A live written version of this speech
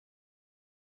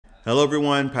Hello,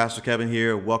 everyone. Pastor Kevin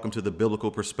here. Welcome to the Biblical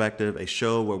Perspective, a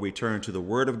show where we turn to the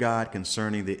Word of God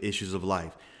concerning the issues of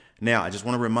life. Now, I just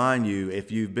want to remind you,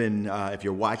 if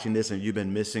you're watching this and you've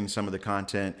been missing some of the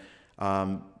content,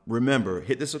 remember,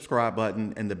 hit the subscribe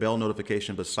button and the bell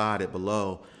notification beside it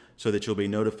below so that you'll be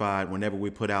notified whenever we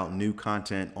put out new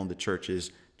content on the church's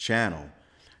channel.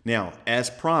 Now, as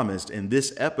promised, in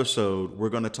this episode, we're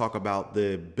going to talk about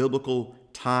the biblical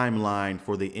timeline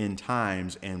for the end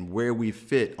times and where we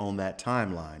fit on that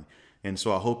timeline. And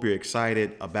so I hope you're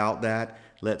excited about that.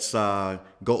 Let's go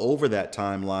over that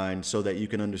timeline so that you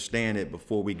can understand it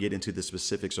before we get into the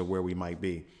specifics of where we might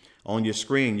be. On your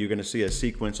screen, you're going to see a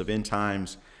sequence of end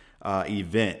times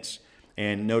events.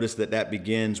 And notice that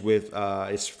begins with,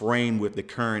 it's framed with the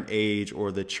current age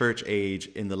or the church age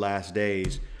in the last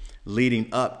days,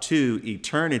 leading up to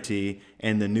eternity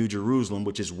and the New Jerusalem,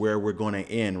 which is where we're going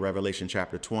to end. Revelation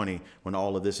chapter 20, when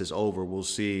all of this is over, we'll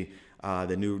see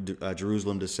the New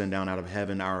Jerusalem descend down out of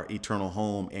heaven, our eternal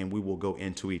home, and we will go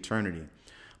into eternity.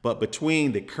 But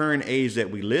between the current age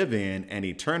that we live in and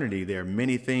eternity, there are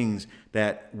many things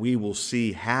that we will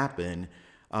see happen,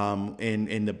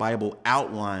 and the Bible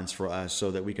outlines for us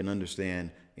so that we can understand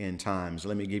end times.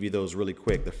 Let me give you those really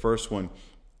quick. The first one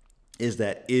is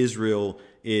that Israel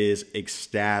is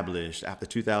established. After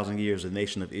 2,000 years, the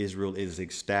nation of Israel is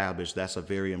established. That's a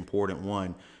very important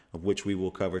one, of which we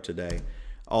will cover today.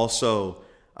 Also,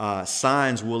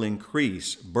 signs will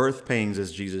increase. Birth pains,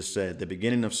 as Jesus said, the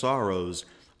beginning of sorrows.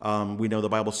 We know the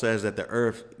Bible says that the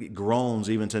earth groans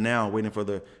even to now, waiting for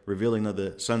the revealing of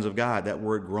the sons of God. That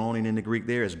word groaning in the Greek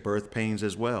there is birth pains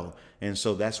as well. And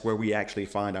so that's where we actually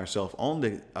find ourselves on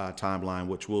the timeline,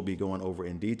 which we'll be going over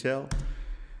in detail.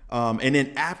 And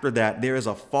then after that, there is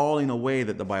a falling away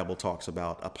that the Bible talks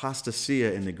about,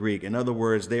 apostasia in the Greek. In other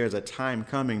words, there's a time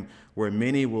coming where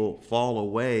many will fall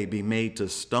away, be made to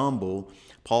stumble.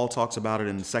 Paul talks about it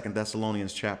in 2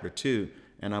 Thessalonians chapter 2.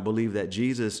 And I believe that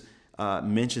Jesus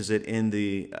mentions it in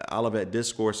the Olivet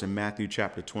Discourse in Matthew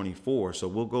chapter 24. So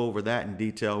we'll go over that in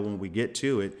detail when we get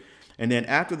to it. And then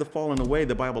after the falling away,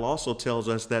 the Bible also tells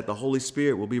us that the Holy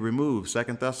Spirit will be removed. 2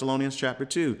 Thessalonians chapter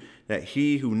 2, that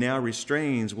he who now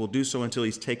restrains will do so until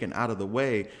he's taken out of the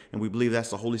way. And we believe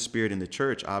that's the Holy Spirit in the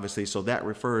church, obviously. So that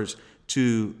refers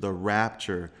to the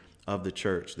rapture of the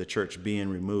church being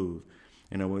removed.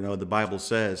 And we know the Bible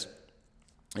says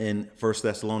in 1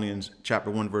 Thessalonians chapter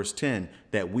 1, verse 10,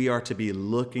 that we are to be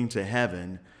looking to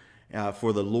heaven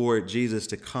for the Lord Jesus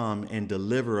to come and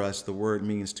deliver us. The word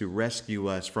means to rescue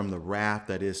us from the wrath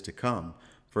that is to come.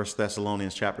 1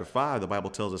 Thessalonians chapter 5, the Bible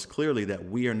tells us clearly that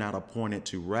we are not appointed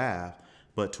to wrath,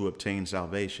 but to obtain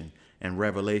salvation. And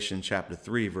Revelation chapter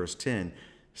 3, verse 10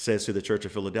 says to the church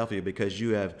of Philadelphia, because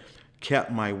you have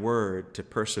kept my word to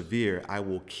persevere, I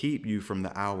will keep you from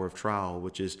the hour of trial,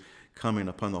 which is coming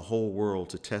upon the whole world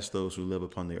to test those who live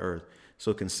upon the earth.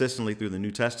 So consistently through the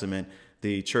New Testament,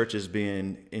 the church is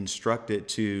being instructed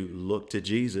to look to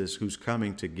Jesus, who's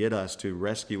coming to get us, to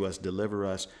rescue us, deliver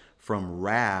us from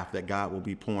wrath that God will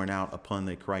be pouring out upon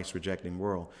the Christ-rejecting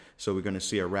world. So we're going to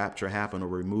see a rapture happen, a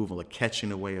removal, a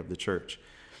catching away of the church.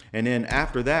 And then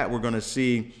after that, we're going to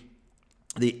see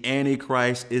the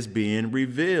Antichrist is being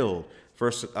revealed.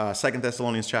 2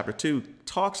 Thessalonians chapter 2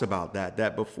 talks about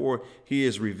that before he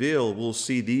is revealed, we'll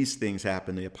see these things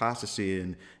happen, the apostasy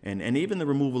and even the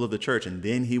removal of the church, and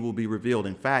then he will be revealed.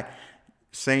 In fact,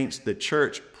 saints, the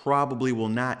church probably will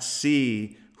not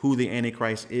see who the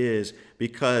Antichrist is,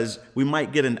 because we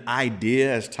might get an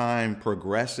idea as time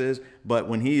progresses, but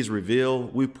when he's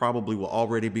revealed, we probably will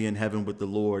already be in heaven with the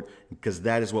Lord, because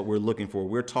that is what we're looking for.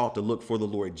 We're taught to look for the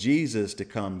Lord Jesus to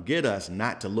come get us,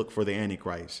 not to look for the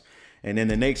Antichrist. And then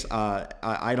the next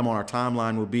item on our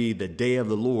timeline will be the day of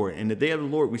the Lord. And the day of the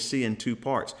Lord we see in two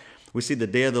parts. We see the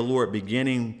day of the Lord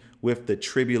beginning with the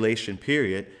tribulation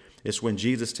period. It's when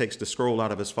Jesus takes the scroll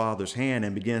out of his Father's hand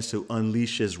and begins to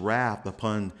unleash his wrath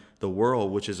upon the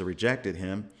world, which has rejected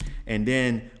him. And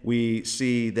then we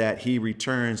see that he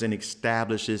returns and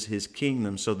establishes his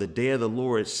kingdom. So the day of the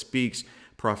Lord speaks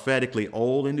prophetically,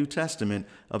 Old and New Testament,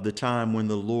 of the time when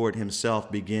the Lord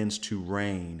himself begins to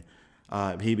reign.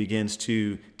 He begins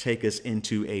to take us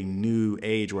into a new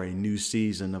age or a new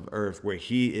season of earth where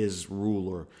he is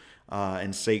ruler,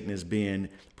 and Satan is being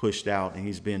pushed out and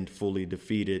he's been fully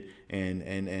defeated and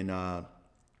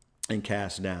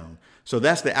cast down. So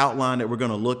that's the outline that we're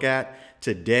going to look at.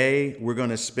 Today, we're going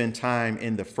to spend time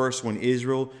in the first one,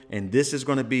 Israel, and this is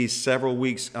going to be several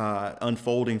weeks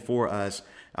unfolding for us.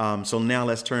 So now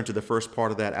let's turn to the first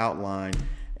part of that outline,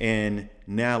 and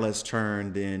now let's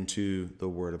turn then to the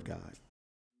Word of God.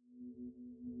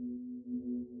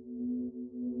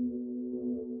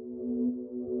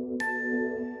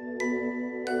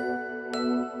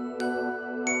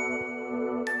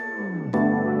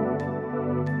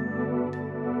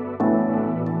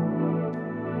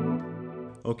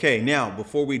 Okay, now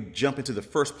before we jump into the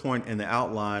first point in the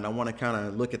outline, I want to kind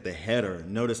of look at the header.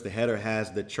 Notice the header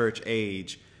has the church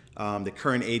age, the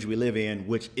current age we live in,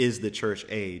 which is the church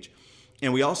age.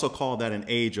 And we also call that an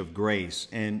age of grace.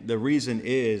 And the reason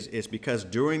is because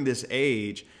during this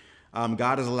age,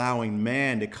 God is allowing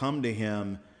man to come to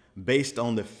him based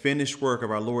on the finished work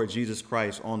of our Lord Jesus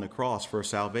Christ on the cross for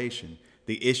salvation.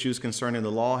 The issues concerning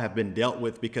the law have been dealt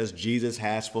with because Jesus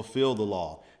has fulfilled the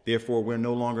law. Therefore, we're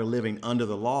no longer living under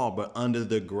the law, but under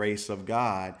the grace of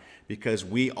God, because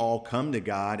we all come to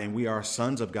God and we are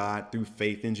sons of God through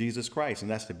faith in Jesus Christ.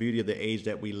 And that's the beauty of the age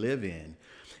that we live in.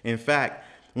 In fact,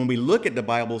 when we look at the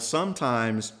Bible,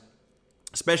 sometimes,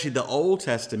 especially the Old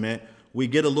Testament, we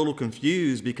get a little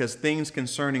confused because things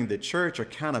concerning the church are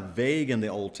kind of vague in the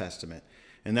Old Testament.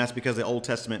 And that's because the Old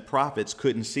Testament prophets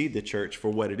couldn't see the church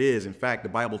for what it is. In fact, the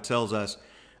Bible tells us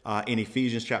in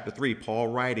Ephesians chapter 3, Paul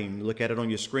writing, look at it on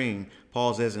your screen.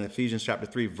 Paul says in Ephesians chapter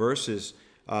 3, verses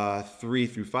 3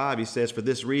 through 5, he says, "For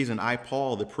this reason, I,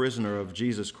 Paul, the prisoner of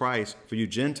Jesus Christ, for you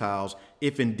Gentiles,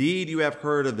 if indeed you have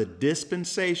heard of the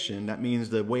dispensation," that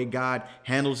means the way God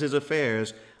handles his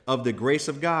affairs, "of the grace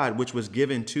of God, which was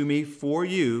given to me for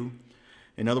you."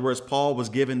 In other words, Paul was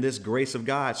given this grace of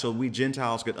God so we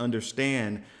Gentiles could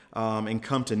understand and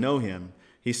come to know him.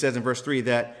 He says in verse 3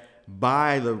 that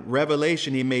by the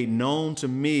revelation he made known to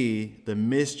me the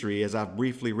mystery, as I've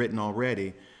briefly written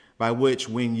already, by which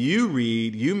when you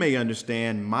read, you may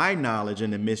understand my knowledge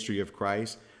in the mystery of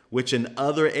Christ, which in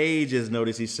other ages,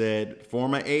 notice he said,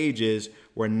 former ages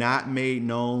were not made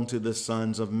known to the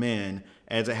sons of men,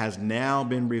 as it has now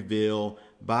been revealed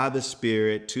by the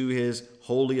Spirit to his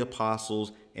holy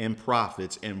apostles and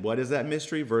prophets. And what is that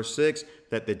mystery? Verse 6,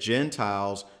 that the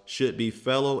Gentiles should be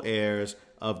fellow heirs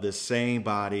of the same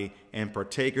body and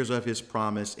partakers of his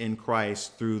promise in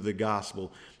Christ through the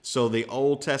gospel. So the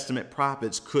Old Testament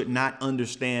prophets could not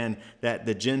understand that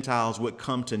the Gentiles would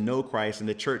come to know Christ and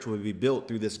the church would be built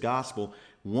through this gospel.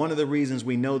 One of the reasons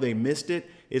we know they missed it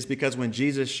is because when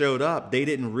Jesus showed up, they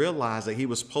didn't realize that he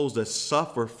was supposed to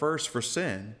suffer first for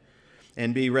sin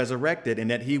and be resurrected,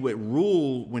 and that he would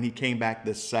rule when he came back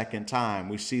the second time.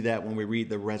 We see that when we read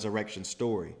the resurrection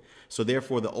story. So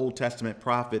therefore, the Old Testament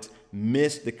prophets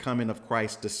missed the coming of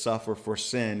Christ to suffer for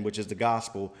sin, which is the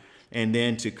gospel, and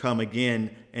then to come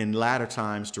again in latter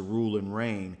times to rule and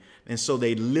reign. And so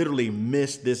they literally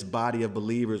missed this body of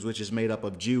believers, which is made up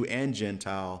of Jew and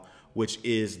Gentile, which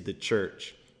is the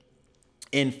church.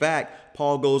 In fact,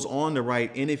 Paul goes on to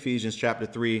write in Ephesians chapter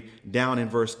 3, down in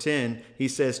verse 10, he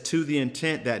says, "To the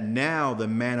intent that now the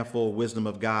manifold wisdom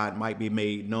of God might be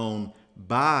made known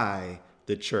by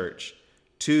the church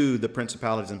to the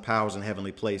principalities and powers in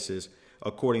heavenly places,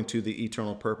 according to the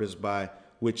eternal purpose by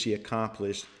which he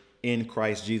accomplished in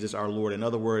Christ Jesus our Lord." In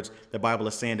other words, the Bible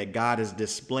is saying that God is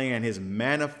displaying his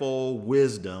manifold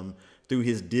wisdom through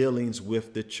his dealings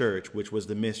with the church, which was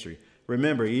the mystery.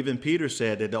 Remember, even Peter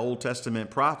said that the Old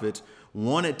Testament prophets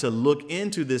wanted to look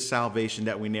into this salvation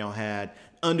that we now had,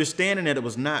 understanding that it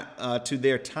was not to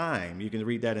their time. You can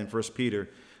read that in 1 Peter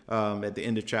at the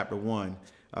end of chapter 1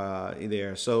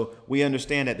 there. So we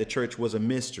understand that the church was a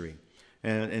mystery,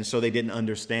 and so they didn't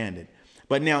understand it.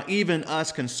 But now even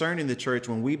us concerning the church,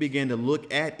 when we begin to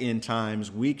look at end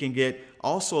times, we can get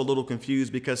also a little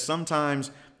confused because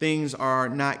sometimes things are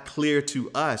not clear to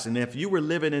us. And if you were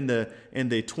living in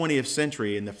the 20th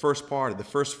century, in the first part of the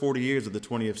first 40 years of the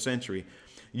 20th century,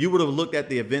 you would have looked at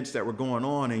the events that were going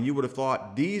on and you would have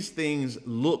thought these things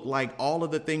look like all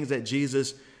of the things that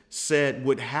Jesus said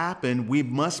would happen. We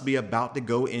must be about to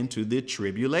go into the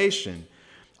tribulation.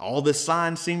 All the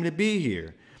signs seem to be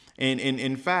here. And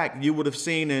in fact, you would have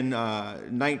seen in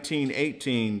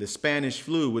 1918, the Spanish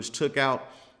flu, which took out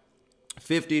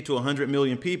 50 to 100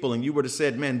 million people. And you would have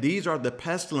said, man, these are the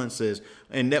pestilences.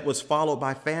 And that was followed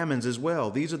by famines as well.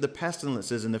 These are the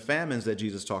pestilences and the famines that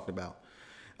Jesus talked about.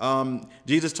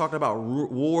 Jesus talked about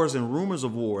wars and rumors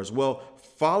of wars. Well,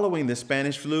 following the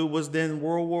Spanish flu was then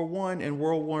World War I and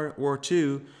World War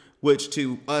II, which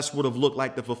to us would have looked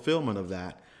like the fulfillment of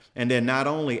that. And then not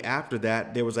only after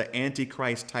that, there was an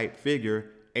Antichrist type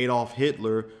figure, Adolf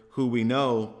Hitler, who we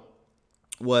know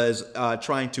was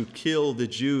trying to kill the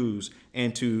Jews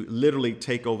and to literally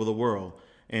take over the world.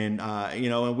 And,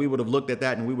 and we would have looked at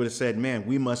that and we would have said, man,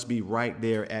 we must be right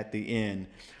there at the end.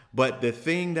 But the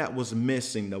thing that was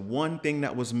missing, the one thing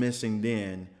that was missing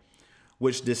then,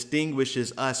 which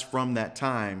distinguishes us from that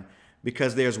time,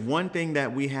 because there's one thing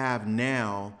that we have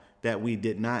now that we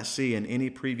did not see in any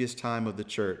previous time of the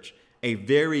church, a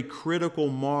very critical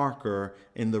marker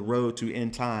in the road to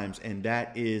end times, and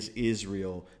that is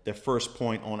Israel, the first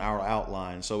point on our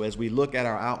outline. So as we look at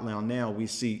our outline now, we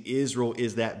see Israel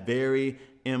is that very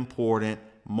important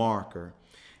marker.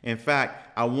 In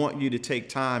fact, I want you to take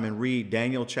time and read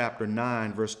Daniel chapter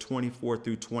 9, verse 24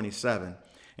 through 27.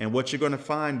 And what you're going to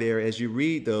find there as you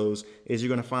read those is you're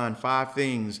going to find 5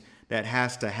 things that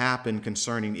has to happen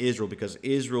concerning Israel, because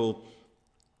Israel,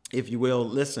 if you will,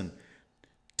 listen,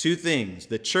 2 things.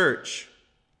 The church's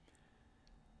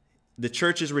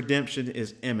redemption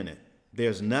is imminent.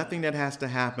 There's nothing that has to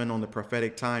happen on the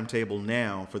prophetic timetable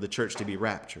now for the church to be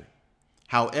raptured.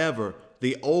 However,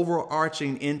 the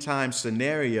overarching end time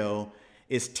scenario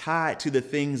is tied to the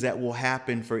things that will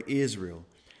happen for Israel.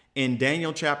 In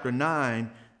Daniel chapter 9,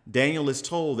 Daniel is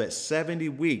told that 70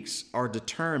 weeks are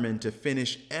determined to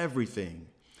finish everything.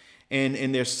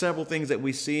 And there's several things that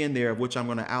we see in there, of which I'm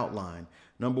going to outline.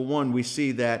 Number 1, we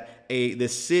see that the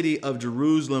city of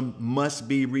Jerusalem must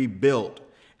be rebuilt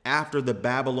after the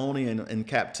Babylonian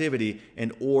captivity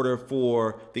in order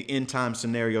for the end time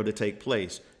scenario to take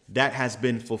place. That has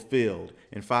been fulfilled.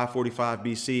 In 545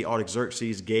 BC,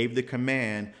 Artaxerxes gave the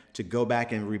command to go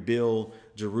back and rebuild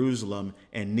Jerusalem,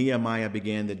 and Nehemiah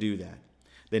began to do that.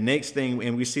 The next thing,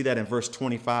 and we see that in verse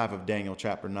 25 of Daniel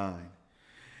chapter 9.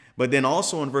 But then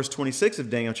also in verse 26 of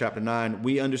Daniel chapter 9,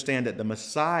 we understand that the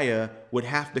Messiah would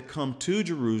have to come to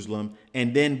Jerusalem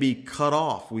and then be cut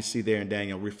off. We see there in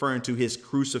Daniel, referring to his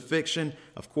crucifixion.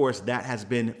 Of course, that has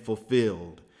been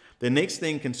fulfilled. The next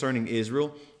thing concerning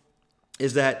Israel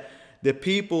is that a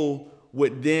people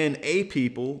would then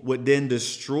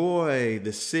destroy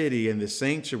the city and the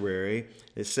sanctuary.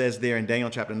 It says there in Daniel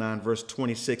chapter 9, verse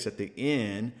 26 at the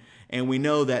end. And we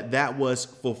know that that was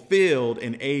fulfilled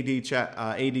in AD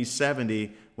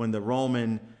 70 when the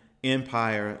Roman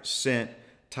Empire sent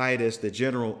Titus, the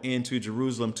general, into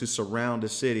Jerusalem to surround the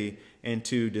city and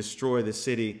to destroy the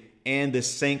city and the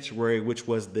sanctuary, which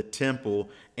was the temple.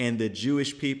 And the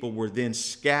Jewish people were then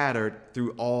scattered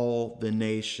through all the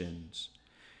nations.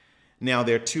 Now,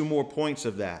 there are 2 more points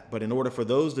of that. But in order for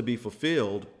those to be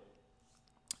fulfilled,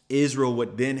 Israel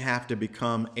would then have to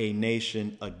become a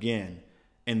nation again.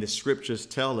 And the scriptures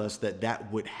tell us that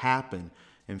that would happen.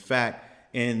 In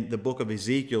fact, in the book of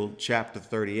Ezekiel, chapter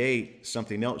 38,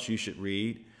 something else you should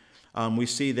read, we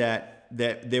see that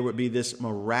there would be this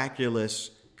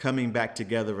miraculous coming back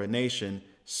together of a nation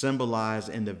symbolized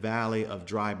in the valley of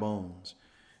dry bones.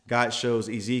 God shows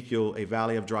Ezekiel a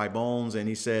valley of dry bones, and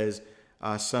he says,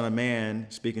 son of man,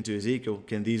 speaking to Ezekiel,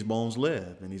 can these bones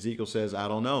live? And Ezekiel says, I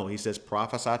don't know. He says,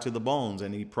 prophesy to the bones.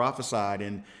 And he prophesied,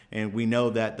 and we know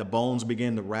that the bones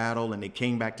began to rattle and they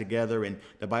came back together. And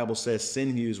the Bible says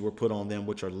sinews were put on them,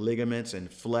 which are ligaments and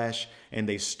flesh, and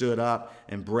they stood up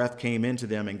and breath came into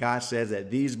them. And God says that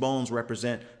these bones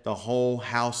represent the whole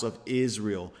house of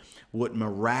Israel would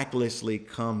miraculously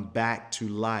come back to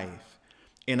life.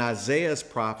 In Isaiah's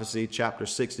prophecy, chapter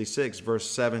 66, verse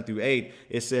 7 through 8,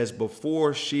 it says,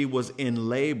 before she was in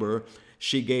labor,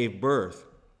 she gave birth.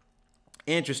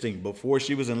 Interesting. Before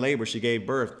she was in labor, she gave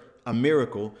birth. A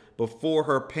miracle. Before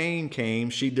her pain came,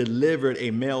 she delivered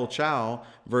a male child.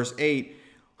 Verse 8,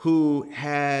 who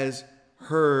has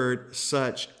heard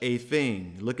such a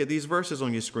thing? Look at these verses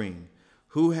on your screen.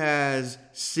 Who has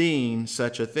seen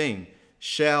such a thing?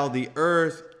 Shall the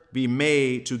earth be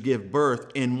made to give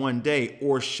birth in one day,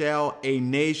 or shall a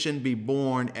nation be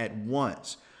born at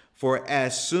once? For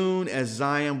as soon as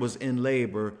Zion was in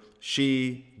labor,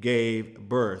 she gave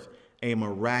birth, a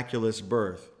miraculous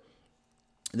birth.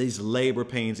 These labor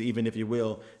pains, even if you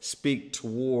will, speak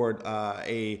toward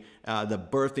the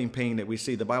birthing pain that we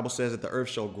see. The Bible says that the earth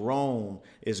shall groan,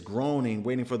 is groaning,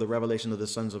 waiting for the revelation of the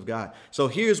sons of God. So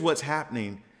here's what's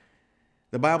happening.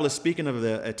 The Bible is speaking of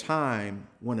a time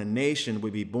when a nation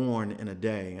would be born in a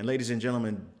day. And ladies and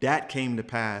gentlemen, that came to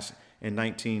pass in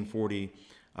 1940,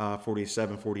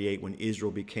 47, 48, when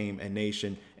Israel became a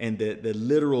nation. And the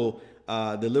literal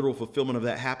fulfillment of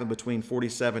that happened between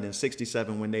 47 and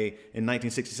 67, when in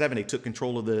 1967, they took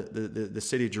control of the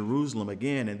city of Jerusalem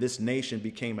again. And this nation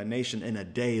became a nation in a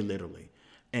day, literally.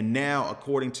 And now,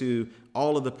 according to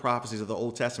all of the prophecies of the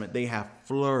Old Testament, they have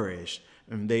flourished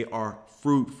and they are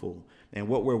fruitful. And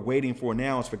what we're waiting for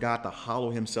now is for God to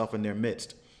hallow himself in their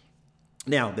midst.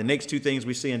 Now, the next 2 things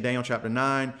we see in Daniel chapter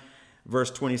 9,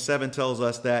 verse 27 tells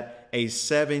us that a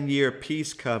 7-year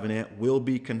peace covenant will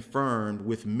be confirmed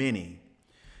with many.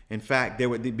 In fact, there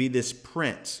would be this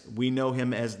prince, we know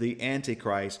him as the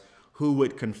Antichrist, who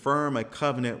would confirm a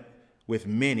covenant with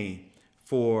many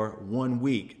for 1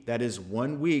 week. That is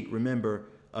 1 week, remember,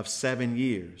 of 7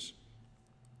 years.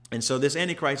 And so this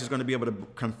Antichrist is going to be able to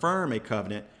confirm a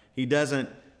covenant. He doesn't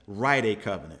write a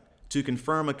covenant. To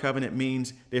confirm a covenant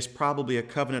means there's probably a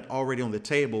covenant already on the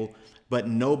table, but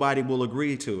nobody will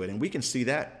agree to it. And we can see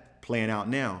that playing out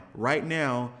now. Right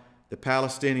now, the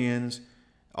Palestinians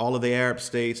all of the Arab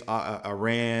states,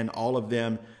 Iran, all of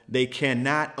them, they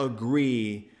cannot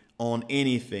agree on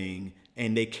anything,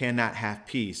 and they cannot have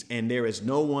peace. And there is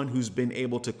no one who's been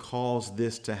able to cause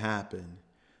this to happen.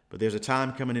 But there's a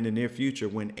time coming in the near future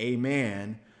when a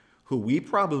man, who we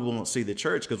probably won't see the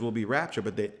church because we'll be raptured,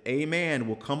 but that a man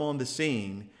will come on the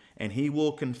scene, and he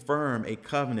will confirm a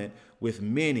covenant with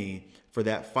many for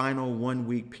that final 1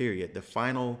 week period, the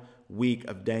final week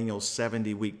of Daniel's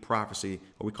 70-week prophecy,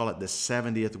 or we call it the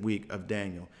 70th week of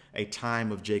Daniel, a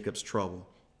time of Jacob's trouble.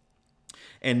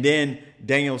 And then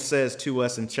Daniel says to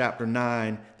us in chapter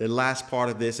 9, the last part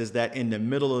of this is that in the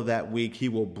middle of that week, he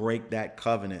will break that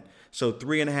covenant. So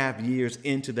 3.5 years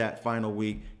into that final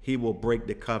week, he will break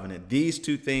the covenant. These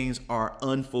two things are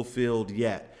unfulfilled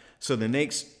yet. So the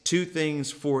next two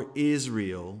things for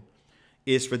Israel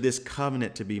is for this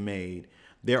covenant to be made.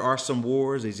 There are some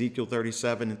wars, Ezekiel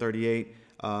 37 and 38,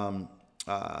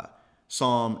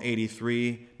 Psalm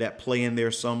 83, that play in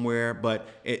there somewhere. But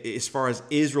as far as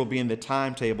Israel being the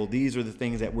timetable, these are the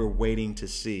things that we're waiting to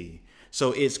see.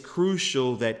 So it's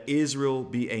crucial that Israel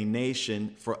be a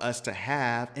nation for us to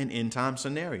have an end time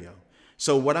scenario.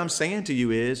 So what I'm saying to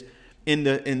you is, in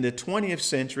the 20th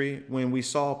century, when we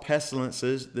saw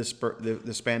pestilences,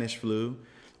 the Spanish flu,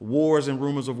 wars and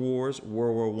rumors of wars,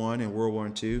 World War I and World War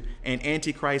II, an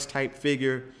Antichrist type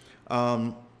figure,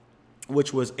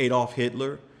 which was Adolf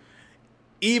Hitler.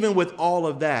 Even with all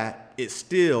of that, it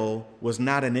still was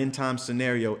not an end time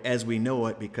scenario as we know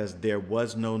it, because there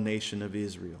was no nation of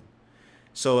Israel.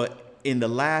 So in the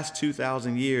last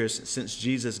 2,000 years since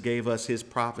Jesus gave us his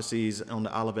prophecies on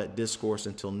the Olivet Discourse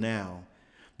until now,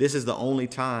 this is the only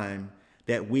time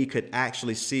that we could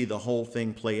actually see the whole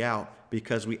thing play out,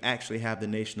 because we actually have the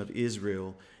nation of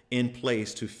Israel in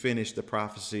place to finish the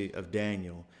prophecy of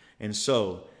Daniel. And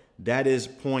so that is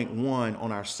point one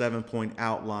on our 7-point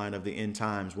outline of the end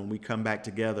times. When we come back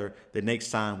together the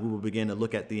next time, we will begin to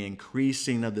look at the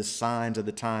increasing of the signs of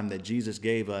the time that Jesus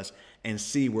gave us and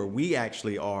see where we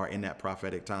actually are in that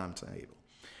prophetic timetable.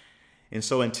 And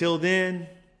so until then,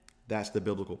 that's the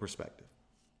biblical perspective.